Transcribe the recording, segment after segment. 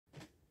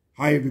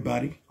Hi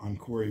everybody, I'm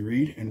Corey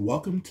Reed, and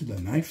welcome to the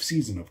 9th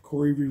season of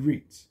Corey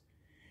Rereads.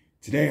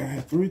 Today I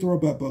have 3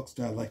 throwback books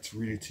that I'd like to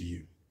read it to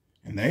you,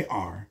 and they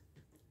are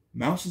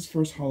Mouse's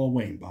First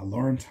Halloween by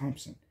Lauren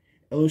Thompson,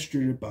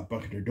 illustrated by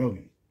BUKET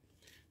ERDORGAN,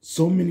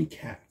 So Many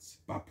Cats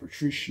by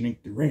Patrice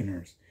Schnick de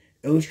Reiners,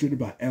 illustrated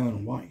by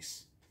Ellen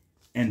Weiss,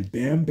 and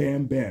Bam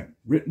Bam Bam,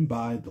 written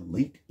by the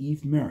late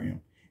Eve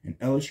Merriam and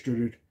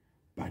illustrated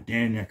by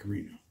Dan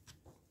Yacarino.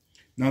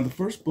 Now, the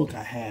first book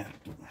I had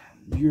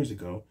years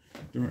ago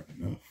during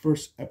the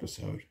first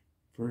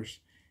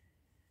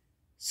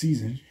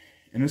season,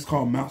 and it's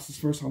called Mouse's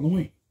First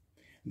Halloween.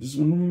 I just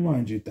want to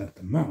remind you that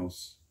the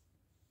mouse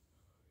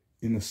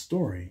in the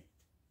story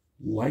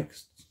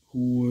likes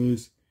who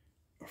was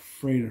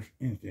afraid of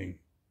anything,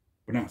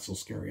 but not so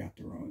scary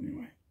after all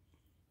anyway.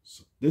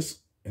 So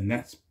this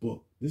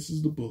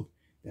is the book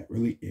that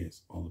really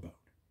is all about.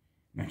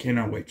 And I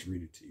cannot wait to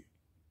read it to you.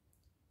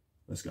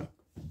 Let's go.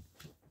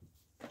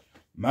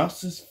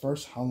 Mouse's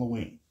First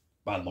Halloween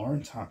by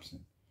Lauren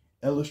Thompson,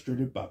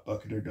 illustrated by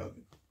BUKET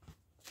ERDORGAN.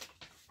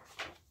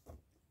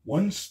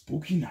 One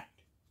spooky night,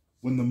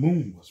 when the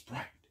moon was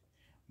bright,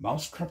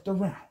 Mouse crept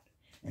around,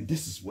 and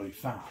this is what he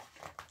found.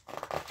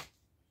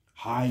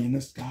 High in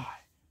the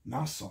sky,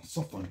 Mouse saw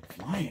something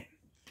flying.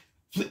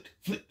 Flit,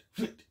 flit,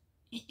 flit,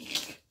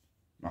 eek.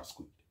 Mouse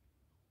squeaked.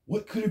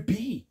 What could it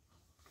be?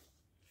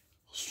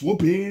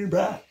 Swooping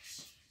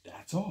rats,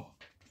 that's all.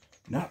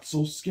 Not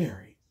so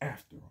scary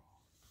after all.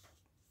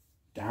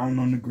 Down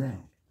on the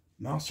ground,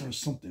 Mouse heard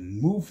something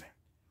moving.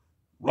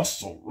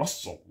 Rustle,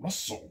 rustle,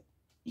 rustle.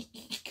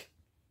 Eek.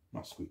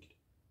 Mouse squeaked.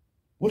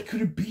 What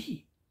could it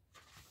be?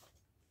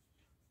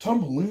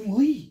 Tumbling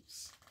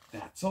leaves,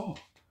 that's all.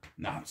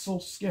 Not so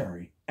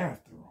scary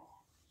after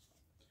all.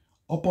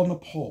 Up on the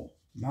pole,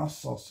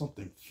 Mouse saw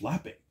something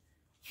flapping.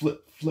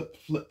 Flip, flip,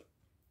 flip.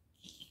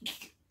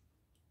 Eek.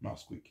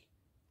 Mouse squeaked.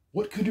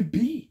 What could it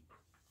be?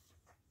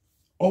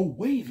 A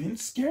waving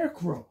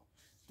scarecrow,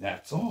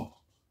 that's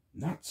all.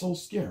 Not so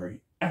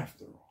scary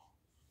after all.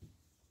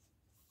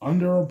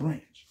 Under a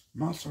branch,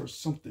 Mouse heard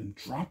something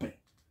dropping.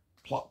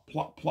 Plop,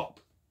 plop, plop.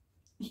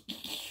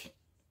 Eek.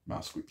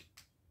 Mouse squeaked.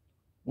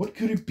 What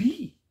could it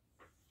be?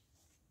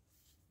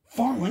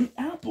 Falling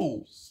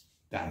apples,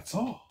 that's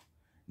all.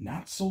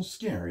 Not so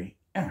scary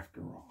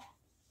after all.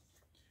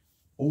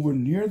 Over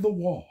near the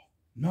wall,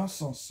 Mouse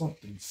saw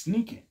something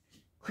sneaking.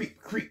 Creep,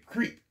 creep,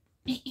 creep.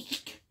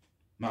 Eek.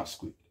 Mouse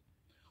squeaked.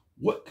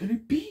 What could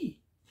it be?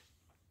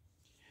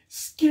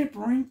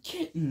 Scampering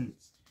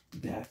kittens,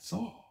 that's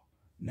all.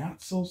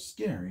 Not so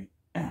scary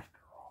after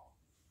all.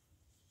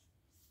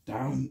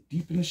 Down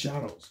deep in the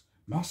shadows,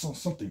 Mouse saw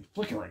something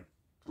flickering.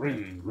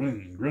 Grin,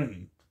 grin,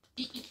 grin.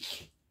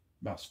 Eek.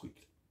 Mouse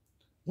squeaked.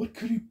 What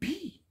could it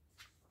be?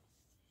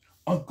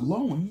 A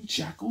glowing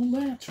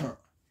jack-o'-lantern,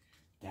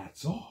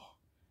 that's all.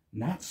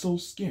 Not so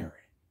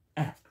scary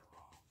after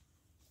all.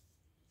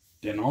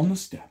 Then on the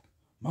step,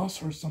 Mouse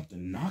heard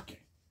something knocking.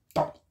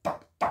 Thump,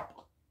 thump, thump.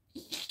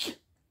 Eek.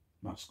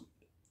 Mouse squeaked.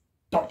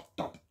 Thump,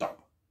 thump, thump.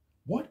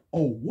 What,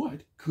 oh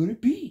what could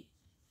it be?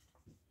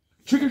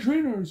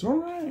 Trick-or-treaters,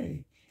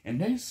 hooray! And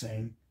they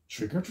sang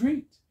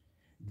trick-or-treat.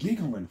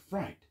 Giggle and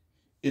fright.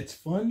 It's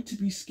fun to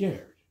be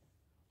scared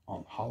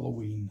on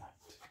Halloween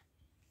night.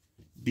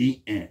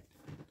 The end.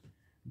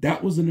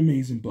 That was an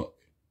amazing book,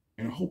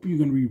 and I hope you're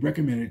going to be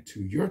recommended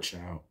to your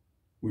child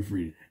with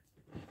reading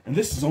it. And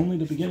this is only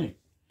the beginning.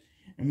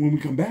 And when we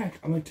come back,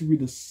 I'd like to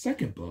read the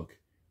second book,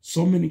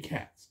 So Many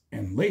Cats,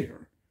 and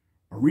later,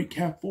 a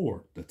recap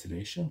for the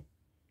Today Show,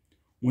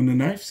 when the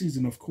 9th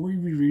season of Corey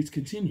Rereads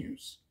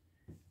continues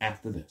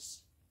after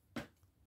this.